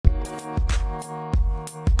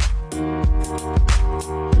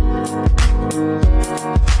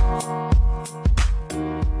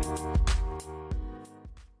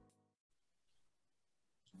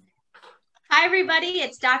everybody.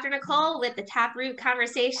 It's Dr. Nicole with the Taproot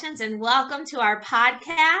Conversations, and welcome to our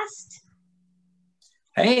podcast.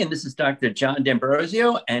 Hey, and this is Dr. John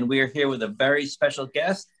D'Ambrosio, and we are here with a very special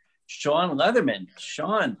guest, Shawn Leatherman.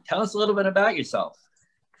 Shawn, tell us a little bit about yourself.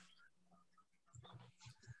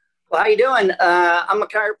 Well, how you doing? I'm a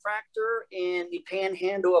chiropractor in the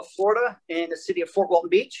Panhandle of Florida, in the city of Fort Walton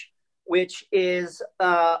Beach, which is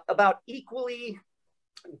about equally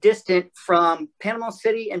distant from Panama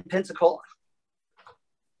City and Pensacola.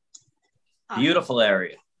 Beautiful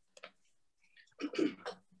area.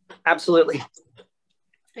 Absolutely.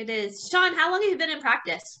 It is. Shawn, how long have you been in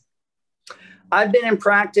practice? I've been in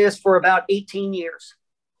practice for about 18 years.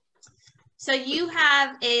 So you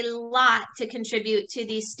have a lot to contribute to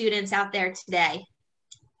these students out there today.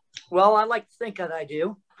 Well, I like to think that I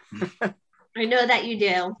do. I know that you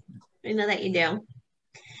do.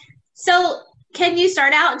 So can you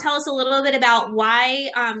start out and tell us a little bit about why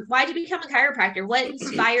did you become a chiropractor? What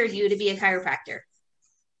inspired you to be a chiropractor?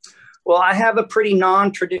 Well, I have a pretty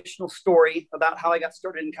non-traditional story about how I got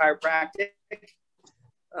started in chiropractic.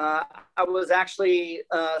 I was actually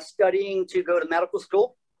studying to go to medical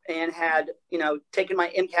school and had, taken my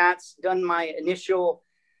MCATs, done my initial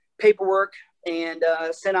paperwork, and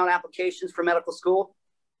sent out applications for medical school.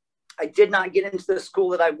 I did not get into the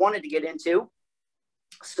school that I wanted to get into.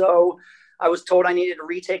 So I was told I needed to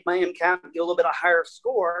retake my MCAT and get a little bit of higher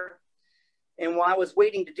score. And while I was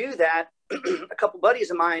waiting to do that, a couple buddies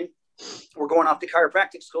of mine were going off to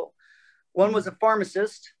chiropractic school. One was a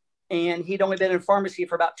pharmacist, and he'd only been in pharmacy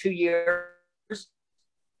for about 2 years.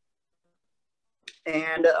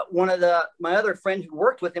 And my other friend who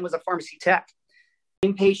worked with him was a pharmacy tech.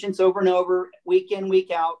 Same patients over and over, week in, week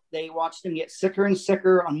out. They watched them get sicker and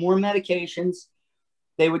sicker on more medications.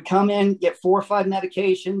 They would come in, get 4 or 5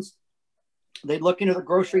 medications. They'd look into the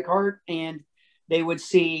grocery cart and they would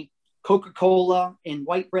see Coca-Cola and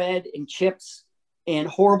white bread and chips and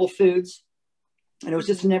horrible foods. And it was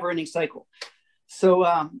just a never ending cycle. So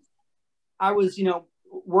I was,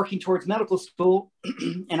 working towards medical school.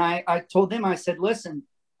 And I told them, I said, listen,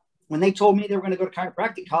 when they told me they were going to go to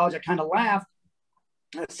chiropractic college, I kind of laughed.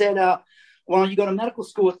 I said, why don't you go to medical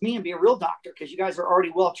school with me and be a real doctor? Because you guys are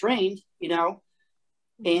already well trained,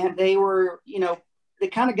 And they were, they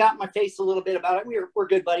kind of got in my face a little bit about it. We're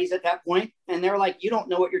good buddies at that point. And they're like, you don't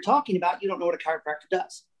know what you're talking about. You don't know what a chiropractor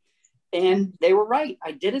does. And they were right.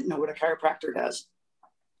 I didn't know what a chiropractor does.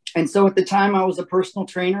 And so at the time I was a personal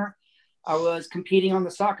trainer. I was competing on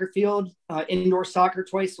the soccer field, indoor soccer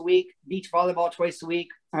twice a week, beach volleyball twice a week.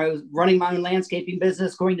 I was running my own landscaping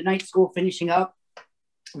business, going to night school, finishing up.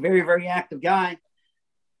 Very, very active guy.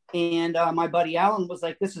 And my buddy Alan was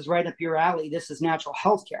like, this is right up your alley. This is natural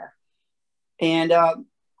health care. And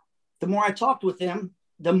the more I talked with him,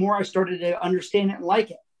 the more I started to understand it and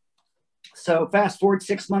like it. So fast forward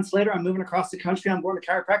 6 months later, I'm moving across the country. I'm going to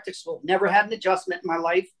chiropractic school. Never had an adjustment in my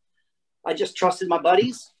life. I just trusted my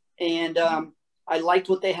buddies. And I liked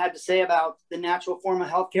what they had to say about the natural form of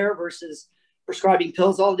healthcare versus prescribing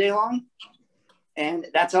pills all day long. And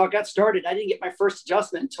that's how it got started. I didn't get my first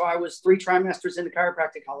adjustment until I was 3 trimesters into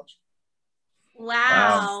chiropractic college.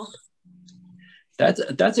 Wow.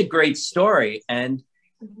 That's a great story. And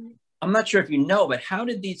I'm not sure if you know, but how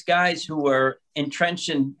did these guys who were entrenched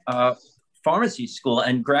in pharmacy school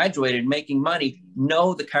and graduated making money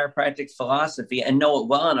know the chiropractic philosophy and know it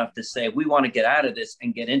well enough to say, we want to get out of this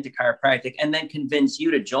and get into chiropractic, and then convince you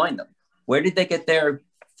to join them? Where did they get their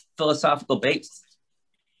philosophical base?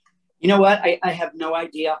 You know what? I have no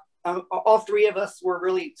idea. All 3 of us were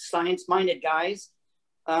really science-minded guys.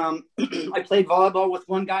 I played volleyball with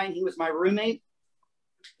one guy, and he was my roommate.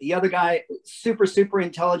 The other guy, super, super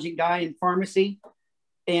intelligent guy in pharmacy.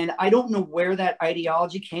 And I don't know where that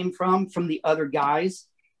ideology came from the other guys,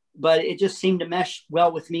 but it just seemed to mesh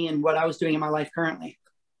well with me and what I was doing in my life currently.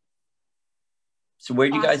 So where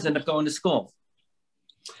did you guys end up going to school?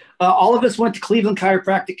 All of us went to Cleveland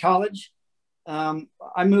Chiropractic College.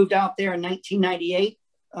 I moved out there in 1998.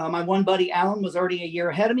 My one buddy, Alan, was already a year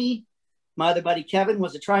ahead of me. My other buddy, Kevin,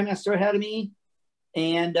 was a trimester ahead of me.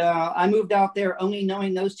 And I moved out there only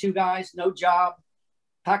knowing those 2 guys, no job,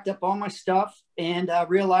 packed up all my stuff, and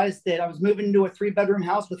realized that I was moving into a 3-bedroom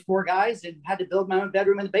house with 4 guys and had to build my own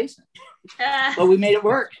bedroom in the basement. But we made it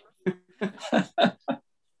work.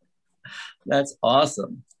 That's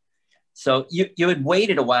awesome. So you had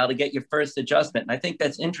waited a while to get your first adjustment. And I think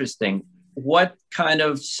that's interesting. What kind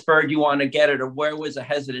of spurred you on to get it, or where was a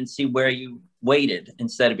hesitancy where you waited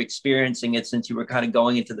instead of experiencing it since you were kind of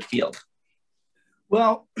going into the field?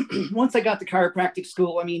 Well, once I got to chiropractic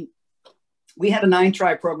school, we had a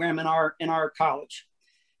 9-try program in our college.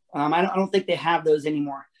 I don't think they have those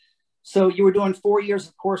anymore. So you were doing 4 years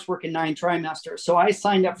of coursework in 9 trimesters. So I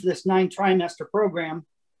signed up for this 9 trimester program,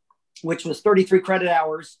 which was 33 credit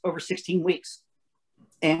hours over 16 weeks.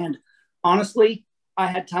 And honestly, I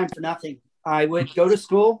had time for nothing. I would go to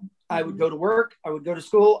school, I would go to work, I would go to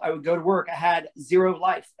school, I would go to work. I had zero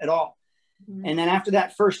life at all. And then after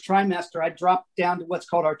that first trimester, I dropped down to what's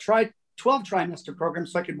called our 12 trimester program,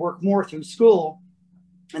 so I could work more through school,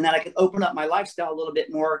 and then I could open up my lifestyle a little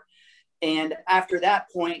bit more. And after that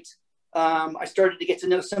point, I started to get to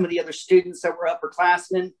know some of the other students that were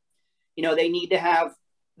upperclassmen. You know, they need to have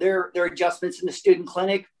their adjustments in the student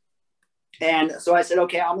clinic. And so I said,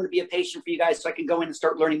 okay, I'm going to be a patient for you guys so I can go in and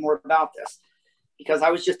start learning more about this, because I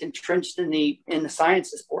was just entrenched in the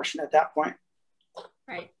sciences portion at that point.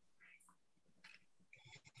 Right.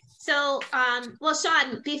 So, well,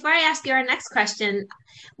 Shawn, before I ask you our next question,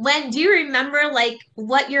 do you remember like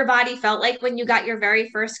what your body felt like when you got your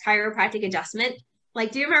very first chiropractic adjustment?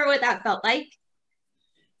 Like, do you remember what that felt like?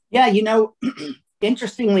 Yeah, you know,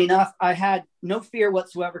 interestingly enough, I had no fear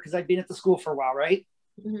whatsoever because I'd been at the school for a while, right?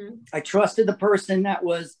 Mm-hmm. I trusted the person that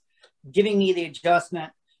was giving me the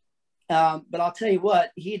adjustment. But I'll tell you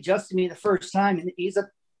what, he adjusted me the first time, and he's a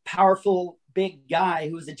powerful, big guy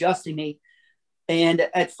who was adjusting me. And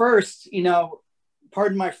at first, you know,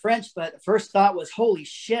 pardon my French, but the first thought was, holy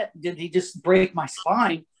shit, did he just break my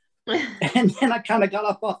spine? And then I kind of got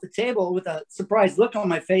up off the table with a surprised look on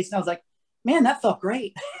my face. And I was like, man, that felt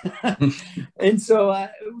great. And so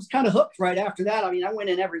it was kind of hooked right after that. I mean, I went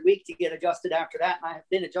in every week to get adjusted after that. And I've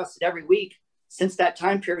been adjusted every week since that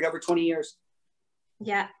time period, over 20 years.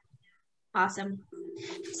 Yeah. Awesome.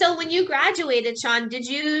 So when you graduated, Shawn, did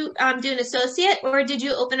you do an associate, or did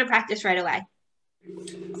you open a practice right away?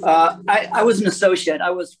 I was an associate.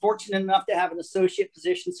 I was fortunate enough to have an associate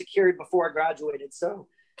position secured before I graduated. So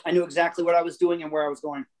I knew exactly what I was doing and where I was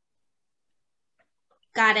going.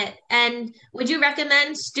 Got it. And would you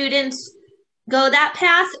recommend students go that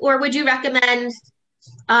path, or would you recommend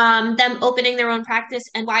them opening their own practice?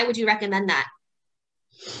 And why would you recommend that?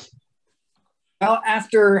 Well,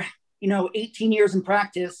 after 18 years in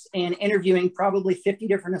practice and interviewing probably 50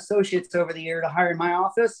 different associates over the year to hire in my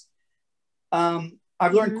office,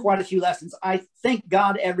 I've learned quite a few lessons. I thank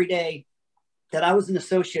God every day that I was an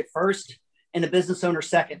associate first and a business owner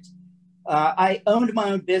second. I owned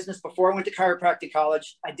my own business before I went to chiropractic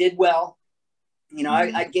college. I did well. You know,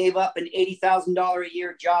 I gave up an $80,000 a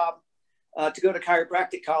year job to go to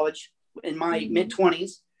chiropractic college in my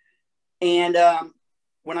mid-20s. And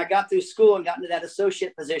when I got through school and got into that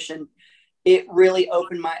associate position, it really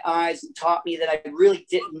opened my eyes and taught me that I really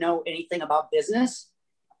didn't know anything about business.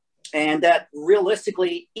 And that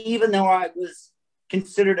realistically, even though I was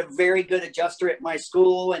considered a very good adjuster at my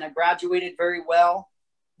school and I graduated very well,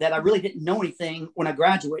 that I really didn't know anything when I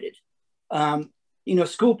graduated.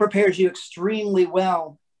 School prepares you extremely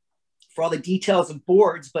well for all the details of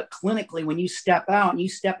boards, but clinically, when you step out and you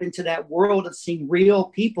step into that world of seeing real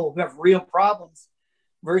people who have real problems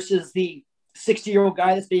versus the 60-year-old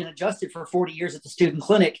guy that's being adjusted for 40 years at the student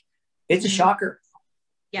clinic, it's a shocker.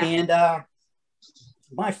 Yeah. And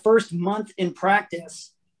my first month in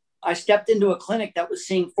practice, I stepped into a clinic that was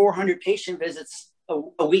seeing 400 patient visits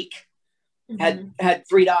a week, had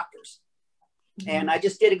 3 doctors. And I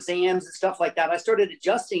just did exams and stuff like that. I started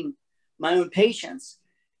adjusting my own patients.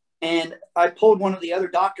 And I pulled one of the other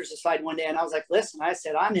doctors aside one day and I was like, listen, I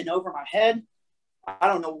said, I'm in over my head. I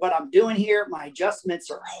don't know what I'm doing here. My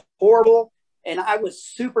adjustments are horrible. And I was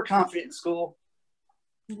super confident in school.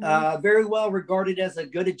 Very well regarded as a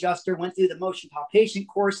good adjuster, went through the motion palpation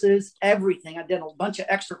courses, everything. I did a bunch of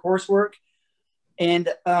extra coursework. And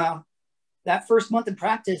that first month in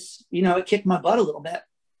practice, it kicked my butt a little bit.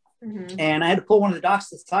 And I had to pull one of the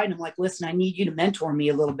docs aside and I'm like, listen, I need you to mentor me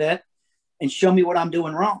a little bit and show me what I'm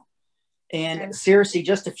doing wrong. And seriously,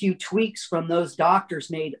 just a few tweaks from those doctors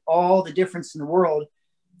made all the difference in the world.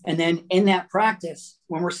 And then in that practice,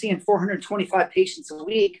 when we're seeing 425 patients a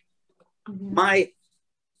week, my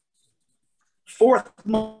 4th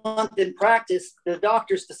month in practice, the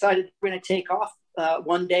doctors decided we're going to take off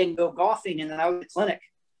one day and go golfing. And then I was in the clinic.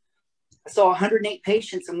 I saw 108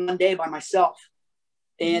 patients in one day by myself.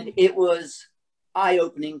 And it was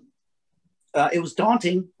eye-opening. It was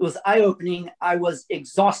daunting. It was eye-opening. I was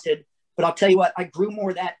exhausted. But I'll tell you what, I grew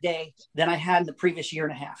more that day than I had in the previous year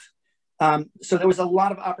and a half. So there was a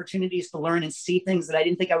lot of opportunities to learn and see things that I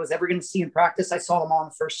didn't think I was ever going to see in practice. I saw them all in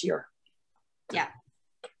the first year. Yeah.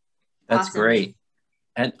 That's great.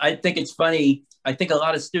 And I think it's funny. I think a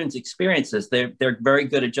lot of students experience this. They're very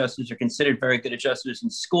good adjusters, are considered very good adjusters in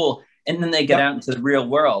school, and then they get out into the real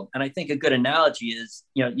world. And I think a good analogy is,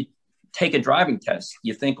 you take a driving test.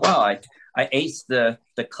 You think, wow, I aced the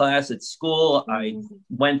class at school. I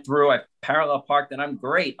went through, I parallel parked, and I'm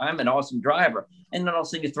great. I'm an awesome driver. And then all of a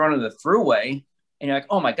sudden you're thrown into the throughway and you're like,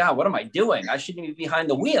 oh my God, what am I doing? I shouldn't even be behind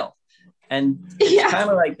the wheel. And it's kind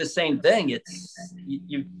of like the same thing. It's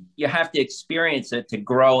you have to experience it to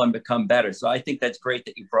grow and become better. So I think that's great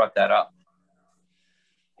that you brought that up.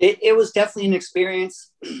 It was definitely an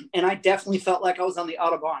experience, and I definitely felt like I was on the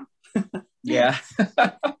Autobahn. Yeah.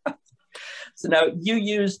 So now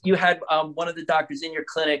you had one of the doctors in your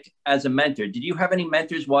clinic as a mentor. Did you have any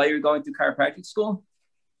mentors while you were going through chiropractic school?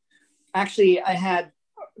 Actually, I had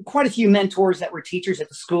quite a few mentors that were teachers at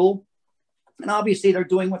the school, and obviously they're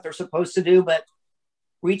doing what they're supposed to do, but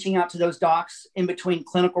reaching out to those docs in between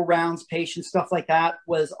clinical rounds, patients, stuff like that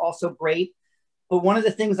was also great. But one of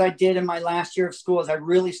the things I did in my last year of school is I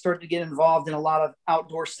really started to get involved in a lot of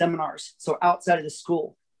outdoor seminars, so outside of the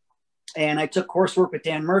school. And I took coursework with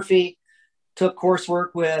Dan Murphy, took coursework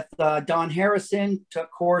with Don Harrison, took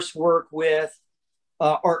coursework with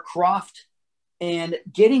Art Croft, and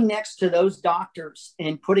getting next to those doctors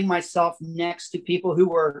and putting myself next to people who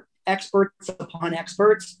were experts upon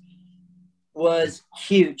experts was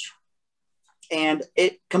huge. And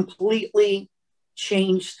it completely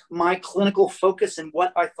changed my clinical focus and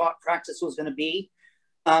what I thought practice was going to be.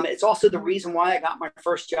 It's also the reason why I got my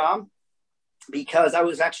first job, because I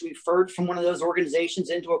was actually referred from one of those organizations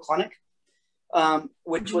into a clinic,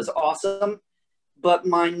 which was awesome. But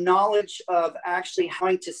my knowledge of actually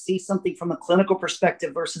having to see something from a clinical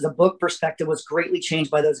perspective versus a book perspective was greatly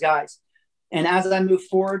changed by those guys. And as I moved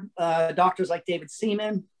forward, doctors like David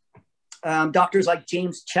Seaman, doctors like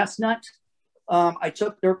James Chestnut, I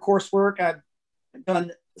took their coursework. I've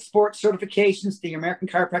done sports certifications, the American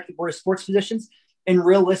Chiropractic Board of Sports Physicians. And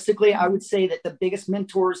realistically, I would say that the biggest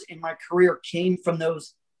mentors in my career came from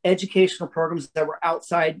those educational programs that were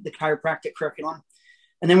outside the chiropractic curriculum.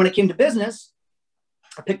 And then when it came to business,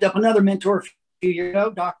 I picked up another mentor a few years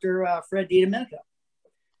ago, Dr. Fred DiDomenico.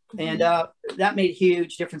 And that made a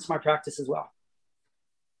huge difference in my practice as well.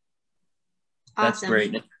 That's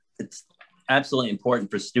great. It's absolutely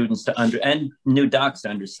important for students to and new docs to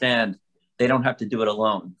understand they don't have to do it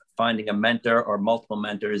alone. Finding a mentor or multiple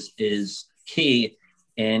mentors is key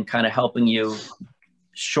in kind of helping you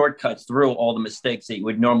shortcuts through all the mistakes that you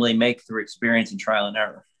would normally make through experience and trial and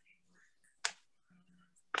error.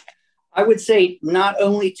 I would say not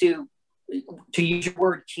only to use your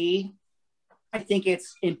word key, I think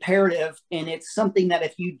it's imperative, and it's something that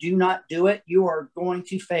if you do not do it, you are going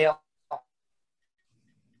to fail.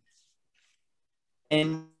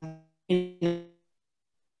 And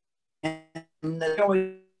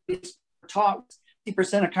always taught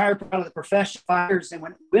 50% of chiropractic of the profession fires, and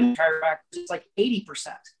when women chiropractors, it's like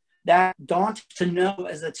 80%. That daunting to know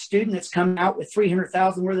as a student that's coming out with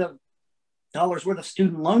 $300,000 worth of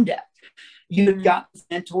student loan debt. You've got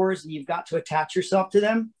mentors and you've got to attach yourself to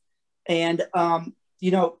them. And,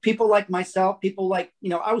 people like myself, people like,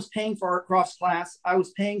 I was paying for Art Croft's class. I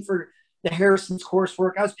was paying for the Harrison's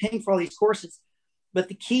coursework. I was paying for all these courses. But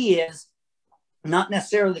the key is not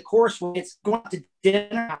necessarily the coursework. It's going to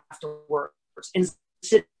dinner afterwards and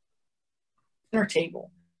sit at the dinner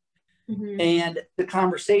table. And the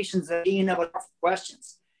conversations that being able to ask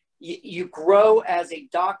questions. You grow as a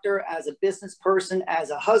doctor, as a business person,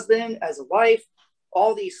 as a husband, as a wife,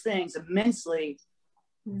 all these things immensely,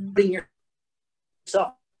 putting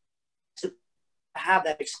yourself to have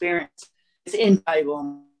that experience. It's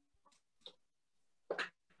invaluable.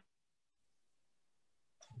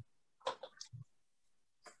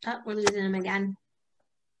 Oh, we're losing him again.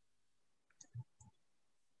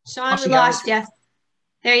 Shawn, we lost you.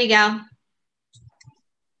 There you go.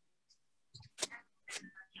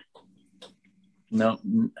 No,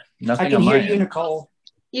 nothing. I can hear you, Nicole.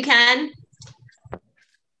 You can?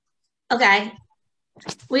 Okay.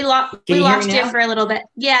 We lost you for a little bit.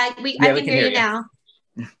 Yeah, I can hear you now.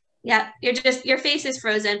 Yeah, your face is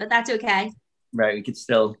frozen, but that's okay. Right, we can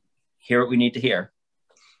still hear what we need to hear.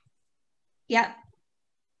 Yep.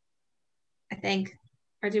 I think.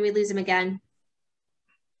 Or did we lose him again?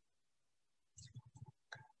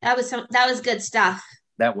 That was good stuff.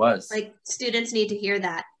 That was. Like, students need to hear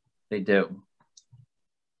that. They do.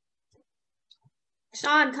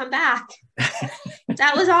 Shawn, come back.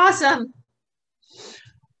 That was awesome.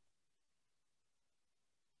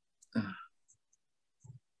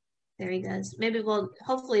 There he goes.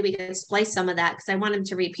 Hopefully we can splice some of that because I want him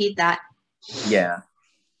to repeat that. Yeah.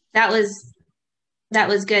 That was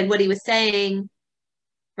good. What he was saying,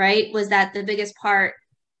 right, was that the biggest part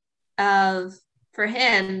for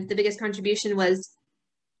him, the biggest contribution was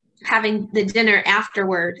having the dinner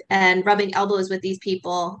afterward and rubbing elbows with these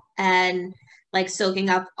people and like soaking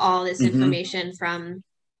up all this information from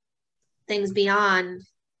things beyond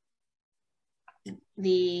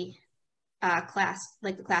the class,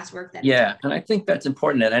 like the classwork that. Yeah, and I think that's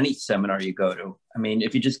important at any seminar you go to. I mean,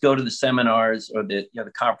 if you just go to the seminars or the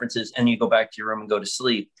the conferences and you go back to your room and go to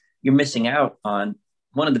sleep, you're missing out on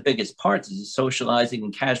one of the biggest parts is socializing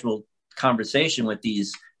and casual conversation with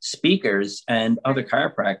these speakers and other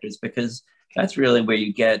chiropractors, because that's really where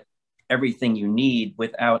you get everything you need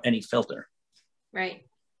without any filter. Right.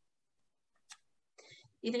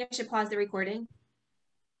 You think I should pause the recording?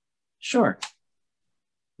 Sure.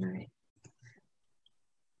 All right.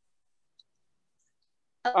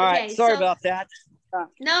 All right. Sorry about that.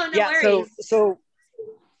 No worries.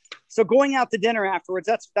 So going out to dinner afterwards,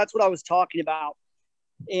 that's what I was talking about.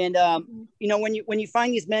 And you know, when you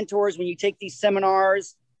find these mentors, when you take these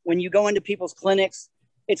seminars, when you go into people's clinics,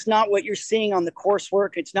 it's not what you're seeing on the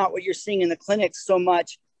coursework. It's not what you're seeing in the clinics so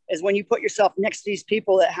much as when you put yourself next to these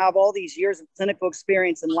people that have all these years of clinical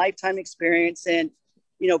experience and lifetime experience and,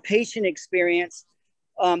 you know, patient experience,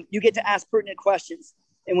 you get to ask pertinent questions.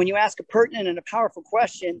 And when you ask a pertinent and a powerful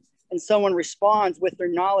question and someone responds with their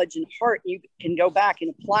knowledge and heart, you can go back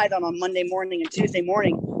and apply that on Monday morning and Tuesday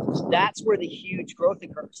morning. That's where the huge growth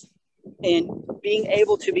occurs. And being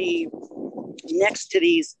able to be next to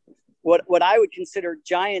these, what I would consider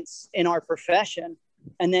giants in our profession,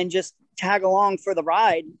 and then just tag along for the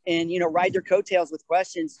ride and, you know, ride their coattails with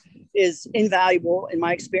questions is invaluable in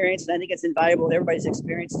my experience. And I think it's invaluable in everybody's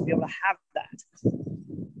experience to be able to have that.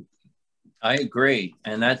 I agree.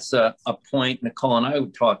 And that's a point Nicole and I were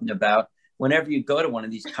talking about. Whenever you go to one of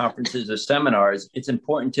these conferences or seminars, it's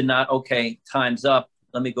important to not, okay, time's up.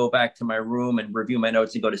 Let me go back to my room and review my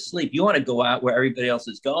notes and go to sleep. You want to go out where everybody else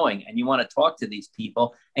is going, and you want to talk to these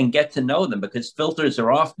people and get to know them, because filters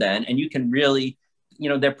are off then. And you can really, you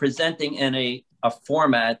know, they're presenting in a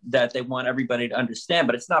format that they want everybody to understand,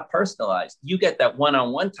 but it's not personalized. You get that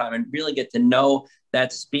one-on-one time and really get to know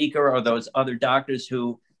that speaker or those other doctors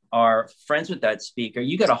who are friends with that speaker.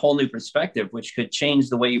 You get a whole new perspective, which could change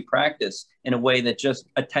the way you practice in a way that just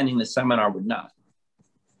attending the seminar would not.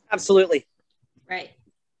 Absolutely. Right.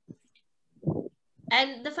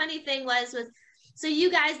 And the funny thing was, so you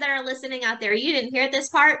guys that are listening out there, you didn't hear this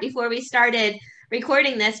part before we started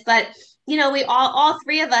recording this, but you know, we all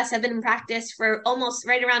three of us have been in practice for almost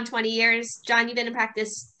right around 20 years. John, you've been in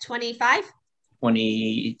practice 25?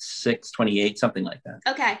 26, 28, something like that.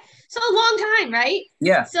 Okay. So a long time, right?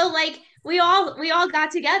 Yeah. So like we all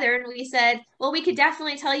got together and we said, well, we could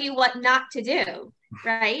definitely tell you what not to do,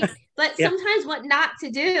 right? But Yeah. sometimes what not to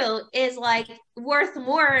do is like worth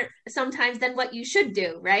more sometimes than what you should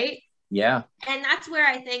do, right? Yeah. And that's where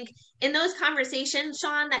I think in those conversations,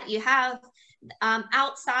 Shawn, that you have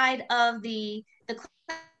outside of the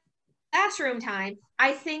classroom time,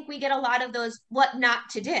 I think we get a lot of those what not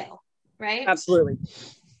to do, right? Absolutely.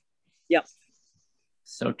 Yep.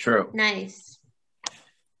 So true. Nice.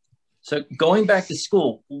 So going back to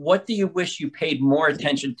school, what do you wish you paid more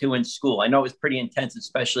attention to in school? I know it was pretty intense,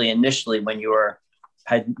 especially initially when you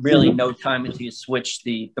had really no time until you switched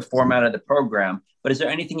the format of the program. But is there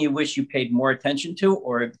anything you wish you paid more attention to,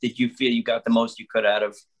 or did you feel you got the most you could out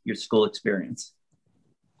of your school experience?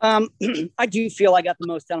 I do feel I got the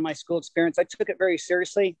most out of my school experience. I took it very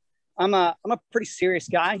seriously. I'm a pretty serious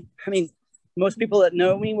guy. I mean, most people that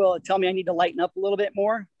know me will tell me I need to lighten up a little bit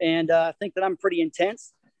more and think that I'm pretty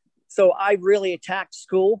intense. So I really attacked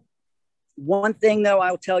school. One thing, though,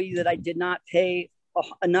 I'll tell you that I did not pay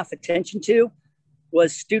enough attention to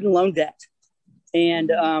was student loan debt.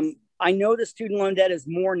 And I know the student loan debt is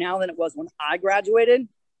more now than it was when I graduated,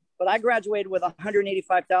 but I graduated with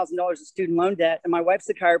 $185,000 of student loan debt. And my wife's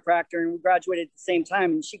a chiropractor, and we graduated at the same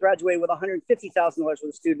time. And she graduated with $150,000 worth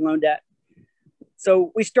of student loan debt.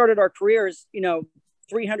 So we started our careers, you know,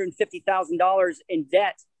 $350,000 in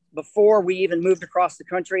debt before we even moved across the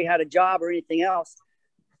country, had a job or anything else.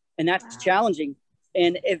 And that's challenging.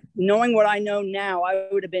 And if knowing what I know now, I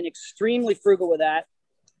would have been extremely frugal with that.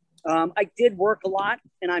 I did work a lot,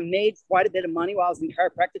 and I made quite a bit of money while I was in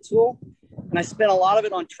chiropractic school. And I spent a lot of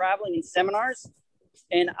it on traveling and seminars.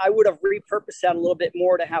 And I would have repurposed that a little bit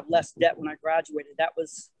more to have less debt when I graduated. That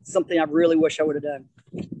was something I really wish I would have done.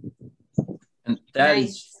 And that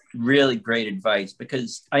is really great advice,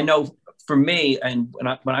 because I know for me, and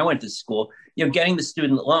when I went to school, you know, getting the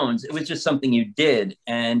student loans, it was just something you did.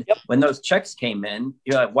 And when those checks came in,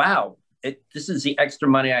 you're like, wow, this is the extra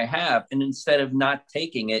money I have. And instead of not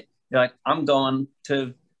taking it, you're like, I'm going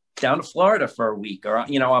down to Florida for a week, or,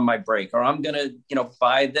 you know, on my break, or I'm going to, you know,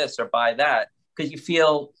 buy this or buy that. Because you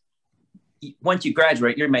feel once you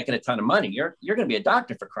graduate, you're making a ton of money. You're going to be a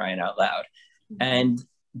doctor, for crying out loud. And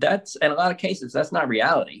that's, in a lot of cases, that's not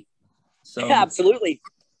reality. So yeah, absolutely.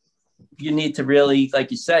 You need to really,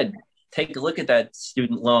 like you said, take a look at that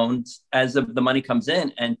student loans as the money comes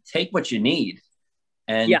in and take what you need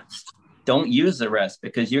and don't use the rest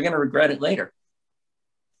because you're going to regret it later.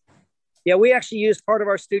 Yeah, we actually used part of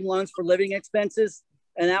our student loans for living expenses.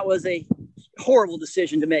 And that was a horrible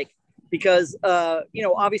decision to make because,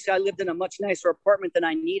 obviously I lived in a much nicer apartment than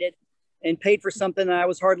I needed and paid for something that I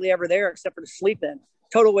was hardly ever there except for to sleep in.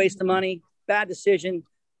 Total waste of money, bad decision.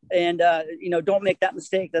 And, don't make that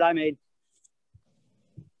mistake that I made.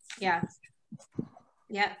 Yeah.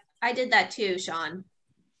 Yeah. I did that too, Shawn.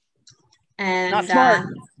 And not smart.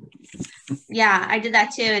 Yeah, I did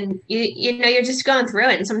that too. And you're just going through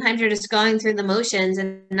it. And sometimes you're just going through the motions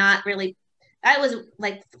and not really, that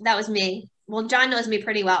was me. Well, John knows me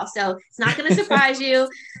pretty well, so it's not going to surprise you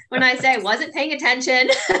when I say I wasn't paying attention.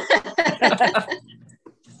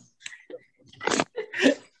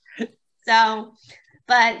 So,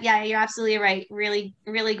 but yeah, you're absolutely right. Really,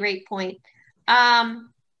 really great point.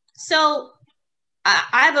 So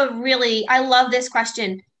I love this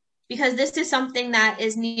question because this is something that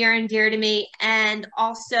is near and dear to me. And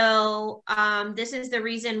also, this is the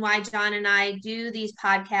reason why John and I do these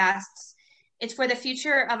podcasts. It's for the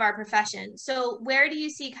future of our profession. So where do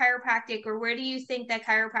you see chiropractic, or where do you think that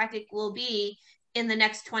chiropractic will be in the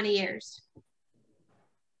next 20 years?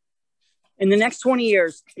 In the next 20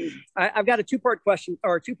 years, I've got a two-part question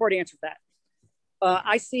or a two-part answer to that.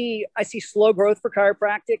 I see slow growth for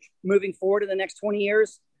chiropractic moving forward in the next 20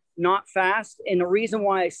 years, not fast. And the reason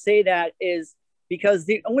why I say that is because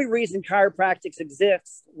the only reason chiropractic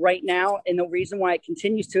exists right now, and the reason why it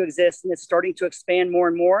continues to exist and it's starting to expand more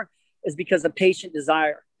and more, is because of patient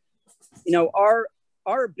desire.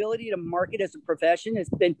 Our ability to market as a profession has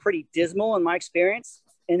been pretty dismal in my experience,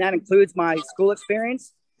 and that includes my school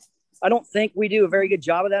experience. I don't think we do a very good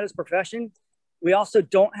job of that as a profession. We also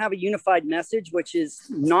don't have a unified message, which is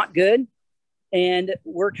not good. And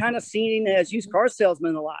we're kind of seen as used car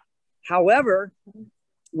salesmen a lot. However,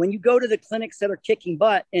 when you go to the clinics that are kicking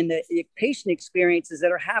butt and the patient experiences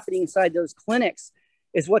that are happening inside those clinics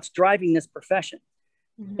is what's driving this profession.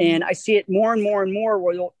 Mm-hmm. And I see it more and more and more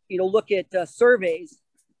where you'll look at surveys,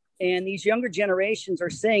 and these younger generations are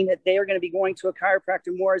saying that they are going to be going to a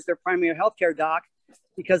chiropractor more as their primary healthcare doc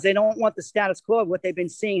because they don't want the status quo of what they've been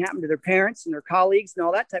seeing happen to their parents and their colleagues and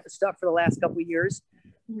all that type of stuff for the last couple of years.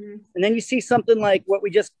 Mm-hmm. And then you see something like what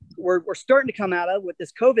we're starting to come out of with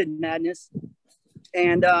this COVID madness.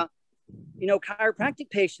 And, chiropractic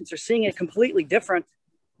patients are seeing it completely different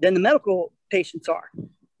than the medical patients are.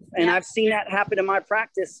 And I've seen that happen in my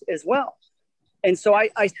practice as well. And so I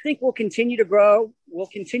think we'll continue to grow. We'll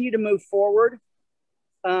continue to move forward.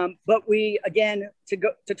 But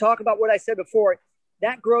to talk about what I said before,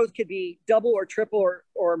 that growth could be double or triple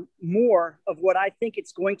or more of what I think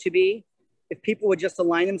it's going to be if people would just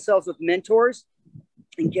align themselves with mentors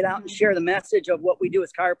and get out and share the message of what we do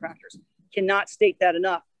as chiropractors. Cannot state that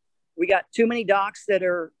enough. We got too many docs that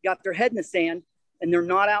got their head in the sand and they're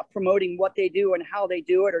not out promoting what they do and how they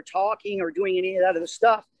do it or talking or doing any of that other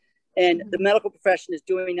stuff. And the medical profession is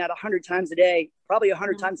doing that 100 times a day, probably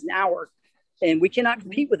 100 times an hour. And we cannot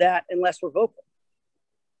compete with that unless we're vocal.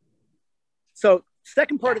 So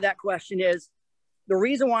second part of that question is the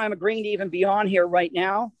reason why I'm agreeing to even be on here right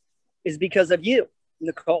now is because of you,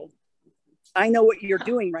 Nicole. I know what you're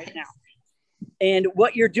doing right now. And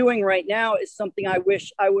what you're doing right now is something I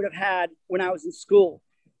wish I would have had when I was in school.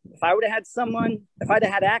 If I'd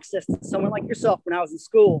have had access to someone like yourself when I was in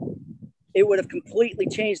school, it would have completely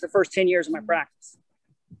changed the first 10 years of my practice.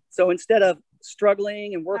 So instead of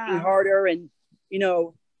struggling and working harder and,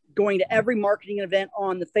 going to every marketing event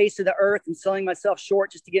on the face of the earth and selling myself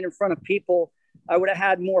short just to get in front of people, I would have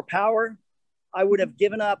had more power. I would have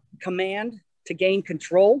given up command to gain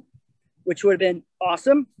control, which would have been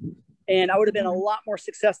awesome. And I would have been a lot more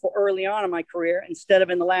successful early on in my career instead of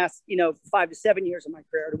in the last, 5 to 7 years of my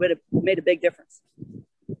career. It would have made a big difference.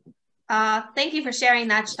 Thank you for sharing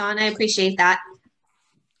that, Shawn. I appreciate that.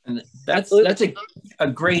 And that's a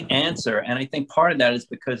great answer. And I think part of that is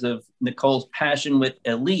because of Nicole's passion with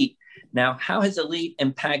Elite. Now, how has Elite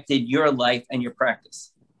impacted your life and your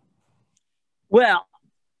practice? Well,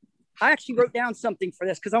 I actually wrote down something for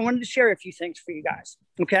this because I wanted to share a few things for you guys.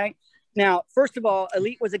 Okay. Now, first of all,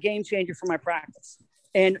 Elite was a game changer for my practice.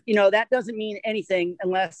 And, that doesn't mean anything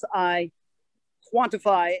unless I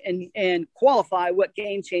quantify and qualify what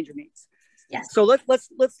game changer means. Yes. So let's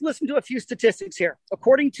listen to a few statistics here.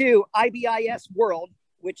 According to IBIS World,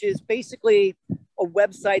 which is basically a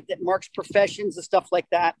website that marks professions and stuff like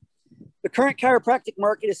that, the current chiropractic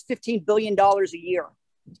market is $15 billion a year.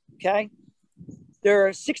 Okay. There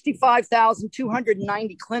are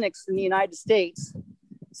 65,290 clinics in the United States.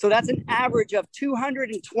 So that's an average of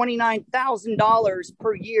 $229,000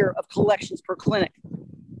 per year of collections per clinic.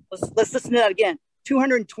 Let's listen to that again.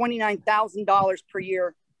 $229,000 per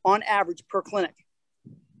year on average per clinic.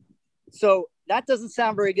 So that doesn't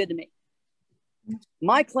sound very good to me.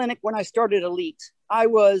 My clinic, when I started Elite, I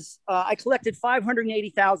collected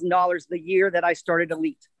 $580,000 the year that I started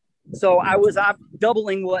Elite. So I was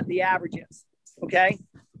doubling what the average is. Okay.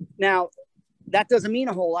 Now, that doesn't mean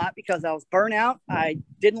a whole lot because I was burnt out. I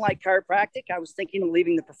didn't like chiropractic. I was thinking of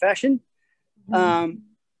leaving the profession. I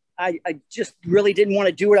just really didn't want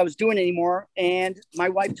to do what I was doing anymore. And my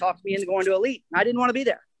wife talked me into going to Elite. I didn't want to be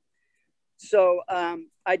there. So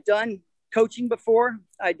I'd done coaching before.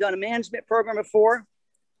 I'd done a management program before.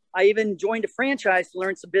 I even joined a franchise to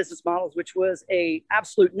learn some business models, which was a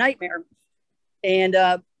absolute nightmare. And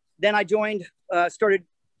then I started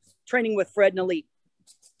training with Fred and Elite.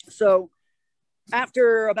 So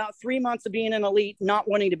after about 3 months of being in Elite, not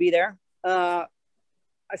wanting to be there, I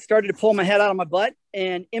started to pull my head out of my butt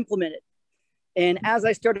and implement it. And as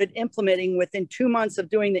I started implementing, within 2 months of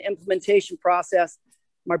doing the implementation process,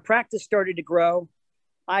 my practice started to grow.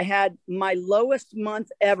 I had my lowest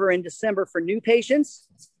month ever in December for new patients,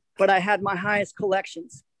 but I had my highest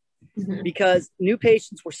collections because new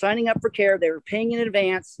patients were signing up for care. They were paying in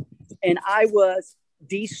advance, and I was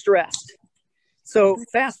de-stressed. So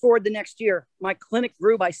fast forward the next year, my clinic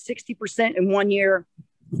grew by 60% in 1 year,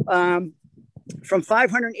 from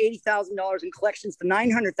 $580,000 in collections to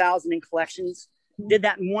 $900,000 in collections. Did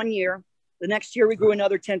that in 1 year. The next year we grew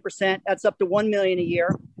another 10%. That's up to $1 million a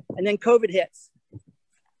year. And then COVID hits.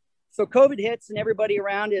 So COVID hits and everybody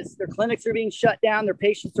around their clinics are being shut down. Their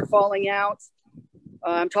patients are falling out.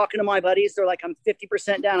 I'm talking to my buddies. They're like, I'm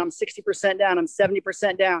 50% down. I'm 60% down. I'm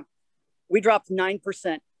 70% down. We dropped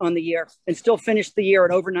 9% on the year and still finished the year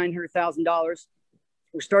at over $900,000.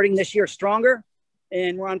 We're starting this year stronger,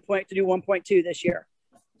 and we're on point to do 1.2 this year.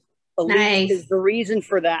 Elite is the reason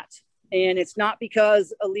for that. And it's not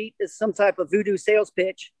because Elite is some type of voodoo sales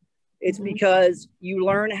pitch. It's because you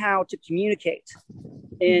learn how to communicate.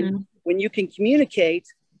 And when you can communicate,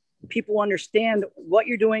 people understand what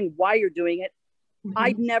you're doing, why you're doing it.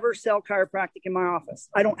 I'd never sell chiropractic in my office.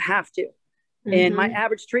 I don't have to. And my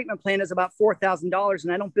average treatment plan is about $4,000,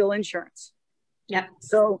 and I don't bill insurance. Yeah.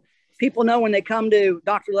 So people know when they come to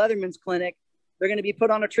Dr. Leatherman's clinic, they're going to be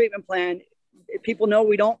put on a treatment plan. People know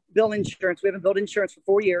we don't bill insurance. We haven't billed insurance for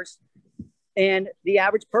 4 years. And the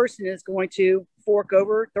average person is going to fork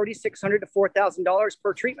over $3,600 to $4,000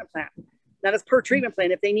 per treatment plan. Now that's per treatment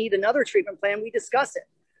plan. If they need another treatment plan, we discuss it.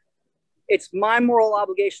 It's my moral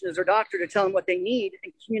obligation as their doctor to tell them what they need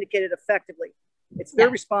and communicate it effectively. It's their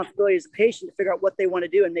responsibility as a patient to figure out what they want to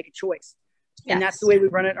do and make a choice. And that's the way we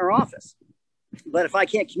run it in our office. But if I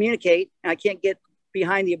can't communicate and I can't get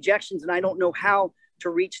behind the objections and I don't know how to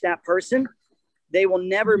reach that person, they will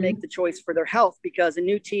never make the choice for their health, because a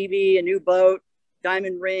new TV, a new boat,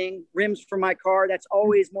 diamond ring, rims for my car, that's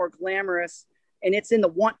always more glamorous. And it's in the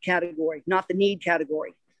want category, not the need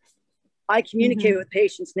category. I communicate with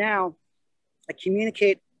patients now. I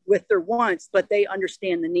communicate with their wants, but they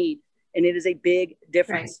understand the need. And it is a big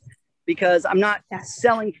difference because I'm not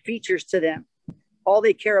selling features to them. All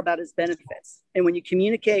they care about is benefits. And when you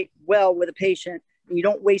communicate well with a patient and you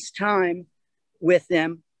don't waste time with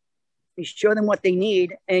them, you show them what they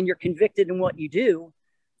need and you're convicted in what you do,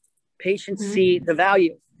 patients see the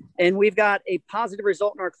value. And we've got a positive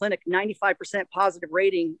result in our clinic, 95% positive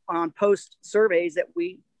rating on post surveys that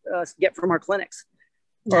we get from our clinics,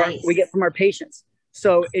 or we get from our patients.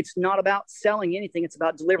 So it's not about selling anything. It's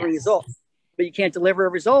about delivering results. But you can't deliver a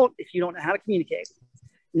result if you don't know how to communicate.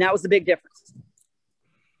 And that was the big difference.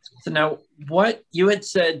 So now what you had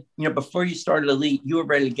said, before you started Elite, you were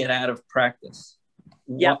ready to get out of practice.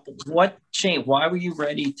 Yeah. What changed? Why were you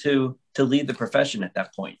ready to leave the profession at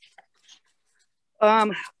that point?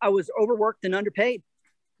 I was overworked and underpaid.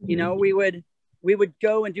 We would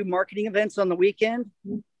go and do marketing events on the weekend.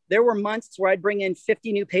 There were months where I'd bring in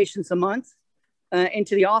 50 new patients a month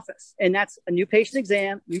into the office. And that's a new patient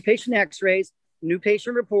exam, new patient x-rays, new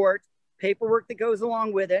patient report, paperwork that goes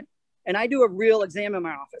along with it. And I do a real exam in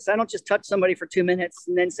my office. I don't just touch somebody for 2 minutes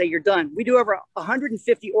and then say, you're done. We do over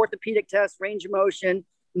 150 orthopedic tests, range of motion,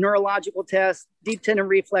 neurological tests, deep tendon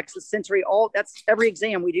reflexes, sensory, that's every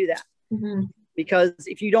exam we do that. Because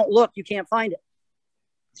if you don't look, you can't find it.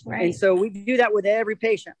 And so we do that with every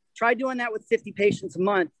patient. Try doing that with 50 patients a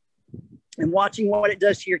month and watching what it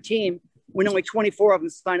does to your team when only 24 of them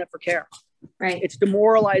sign up for care. It's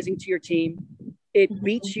demoralizing to your team. It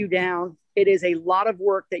beats you down. It is a lot of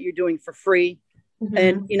work that you're doing for free. Mm-hmm.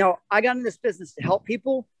 And, you know, I got in this business to help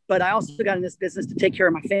people, but I also got in this business to take care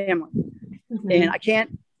of my family. Mm-hmm. And I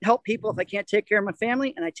can't help people if I can't take care of my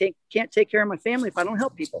family, and I can't take care of my family if I don't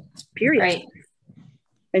help people, period. Right.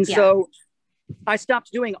 And so I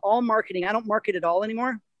stopped doing all marketing. I don't market at all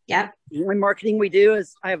anymore. Yep. The only marketing we do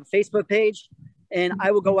is I have a Facebook page, and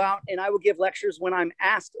I will go out and I will give lectures when I'm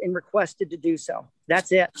asked and requested to do so.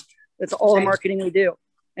 That's it. That's all the marketing we do.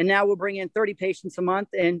 And now we'll bring in 30 patients a month,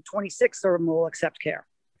 and 26 of them will accept care.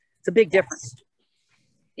 It's a big difference.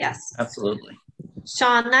 Yes. Absolutely.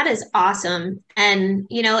 Shawn, that is awesome. And,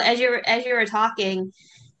 you know, as you were talking,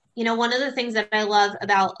 you know, one of the things that I love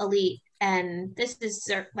about Elite, and this is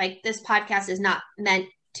like, this podcast is not meant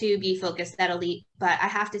to be focused at Elite, but I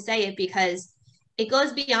have to say it because it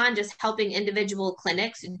goes beyond just helping individual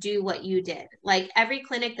clinics do what you did. Like every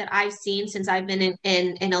clinic that I've seen since I've been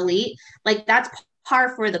in Elite, like that's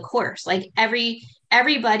par for the course. Like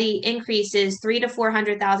everybody increases $300,000 to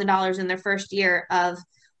 $400,000 in their first year of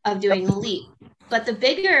doing Elite. But the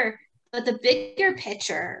bigger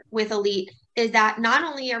picture with Elite is that not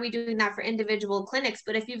only are we doing that for individual clinics,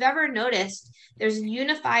 but if you've ever noticed, there's a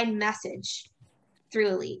unified message through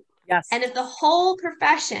Elite. Yes. And if the whole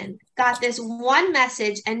profession got this one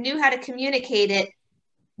message and knew how to communicate it,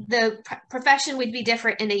 the profession would be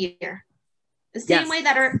different in a year. The same way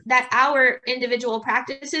that our individual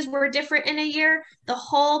practices were different in a year, the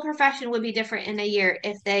whole profession would be different in a year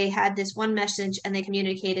if they had this one message and they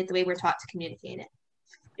communicated the way we're taught to communicate it.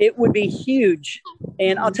 It would be huge.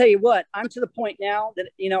 And I'll tell you what, I'm to the point now that,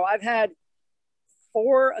 you know, I've had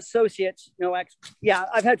 4 associates.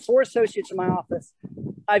 I've had 4 associates in my office.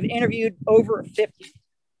 I've interviewed over 50.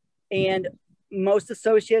 And most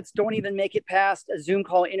associates don't even make it past a Zoom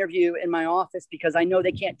call interview in my office because I know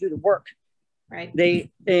they can't do the work. Right.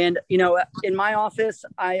 You know, in my office,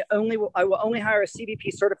 I will only hire a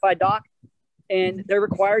CBP certified doc, and they're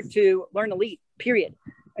required to learn Elite, period.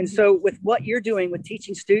 And so with what you're doing with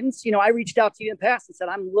teaching students, you know, I reached out to you in the past and said,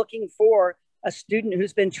 I'm looking for a student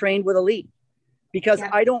who's been trained with Elite because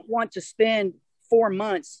I don't want to spend 4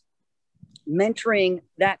 months mentoring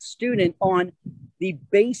that student on the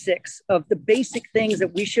basics of the basic things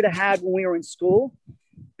that we should have had when we were in school,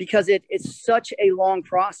 because it's such a long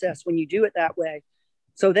process when you do it that way.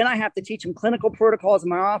 So then I have to teach them clinical protocols in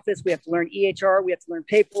my office. We have to learn EHR. We have to learn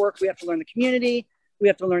paperwork. We have to learn the community. We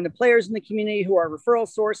have to learn the players in the community, who our referral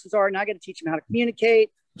sources are. And I got to teach them how to communicate.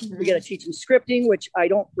 Mm-hmm. We got to teach them scripting, which I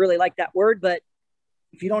don't really like that word, but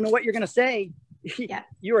if you don't know what you're going to say,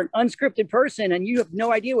 you're an unscripted person and you have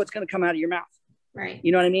no idea what's going to come out of your mouth. Right.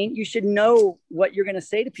 You know what I mean? You should know what you're going to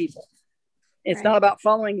say to people. It's not about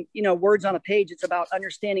following, you know, words on a page. It's about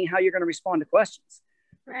understanding how you're going to respond to questions.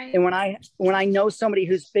 Right. And when I know somebody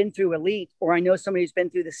who's been through Elite, or I know somebody who's been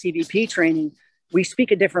through the CBP training, we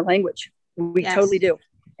speak a different language. We totally do.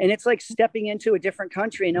 And it's like stepping into a different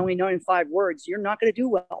country and only knowing 5 words. You're not going to do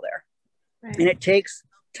well there. Right. And it takes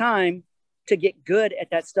time to get good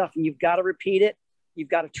at that stuff. And you've got to repeat it. You've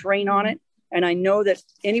got to train on it. And I know that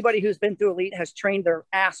anybody who's been through Elite has trained their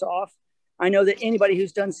ass off. I know that anybody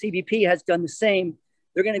who's done CBP has done the same.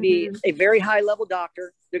 They're going to be a very high level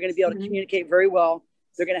doctor. They're going to be able to communicate very well.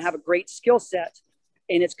 They're going to have a great skill set.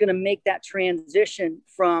 And it's going to make that transition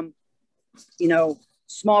from, you know,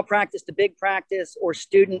 small practice to big practice, or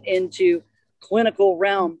student into clinical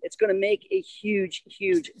realm. It's going to make a huge,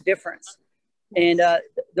 huge difference. And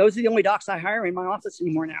those are the only docs I hire in my office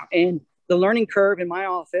anymore now. And the learning curve in my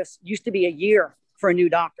office used to be a year for a new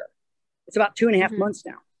doctor. It's about 2.5 months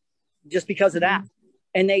now, just because of that.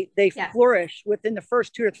 And they flourish within the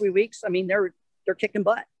first 2 or 3 weeks. I mean, they're kicking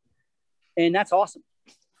butt, and that's awesome.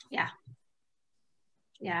 Yeah.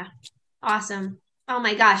 Yeah. Awesome. Oh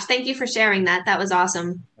my gosh. Thank you for sharing that. That was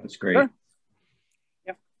awesome. That's great. Sure.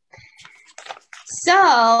 Yep.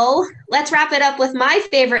 So let's wrap it up with my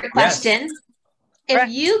favorite question. If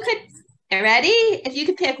you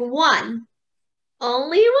could pick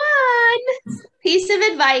only one piece of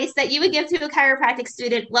advice that you would give to a chiropractic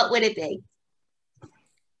student, what would it be?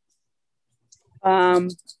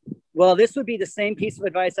 Well, this would be the same piece of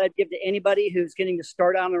advice I'd give to anybody who's getting to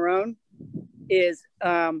start on their own. It's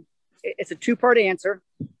a 2-part answer.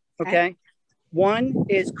 Okay. 1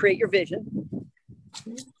 is create your vision.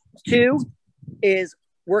 2 is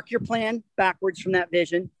work your plan backwards from that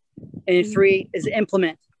vision. And 3 is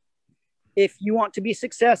implement. If you want to be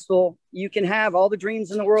successful, you can have all the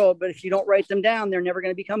dreams in the world, but if you don't write them down, they're never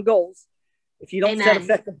going to become goals. If you don't set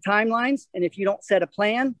effective timelines, and if you don't set a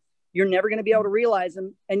plan, you're never going to be able to realize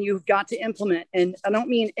them. And you've got to implement. And I don't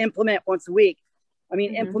mean implement once a week. I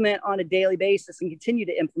mean, implement on a daily basis and continue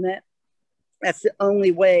to implement. That's the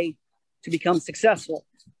only way to become successful.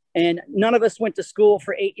 And none of us went to school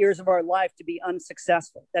for 8 years of our life to be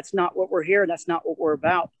unsuccessful. That's not what we're here. That's not what we're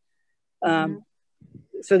about.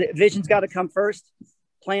 So the vision's got to come first,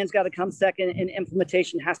 plan's got to come second, and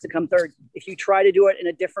implementation has to come third. If you try to do it in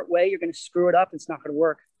a different way, you're going to screw it up. It's not going to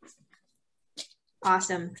work.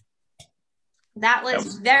 Awesome. That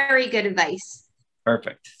was very good advice.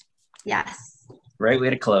 Perfect. Yes. Great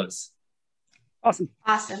way to close. Awesome.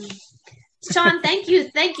 Awesome. Shawn, thank you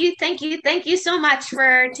so much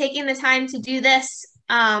for taking the time to do this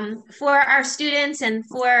for our students and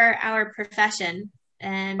for our profession.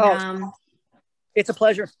 And it's a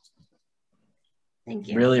pleasure. Thank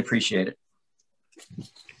you. Really appreciate it.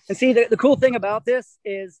 And see, the cool thing about this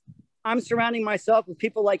is I'm surrounding myself with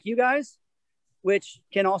people like you guys, which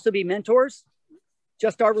can also be mentors.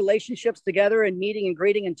 Just our relationships together and meeting and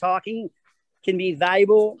greeting and talking can be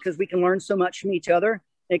valuable because we can learn so much from each other.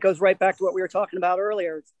 It goes right back to what we were talking about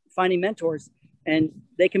earlier, finding mentors. And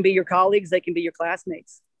they can be your colleagues, they can be your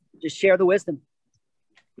classmates. Just share the wisdom.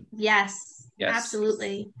 Yes,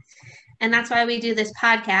 absolutely. And that's why we do this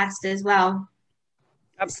podcast as well.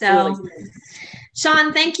 Absolutely. So,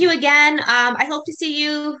 Shawn, thank you again. I hope to see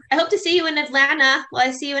you in Atlanta. Will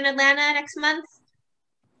I see you in Atlanta next month?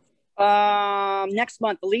 Next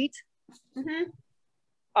month, Elite.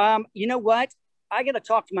 You know what? I got to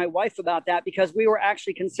talk to my wife about that because we were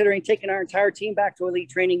actually considering taking our entire team back to Elite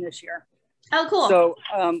training this year. Oh, cool.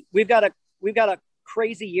 So we've got a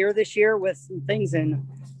crazy year this year with some things in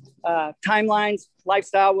timelines,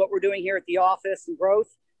 lifestyle, what we're doing here at the office, and growth.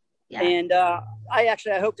 Yeah. And I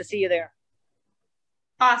hope to see you there.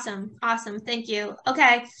 Awesome. Thank you.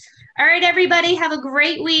 Okay. All right, everybody. Have a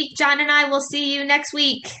great week. John and I will see you next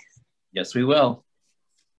week. Yes, we will.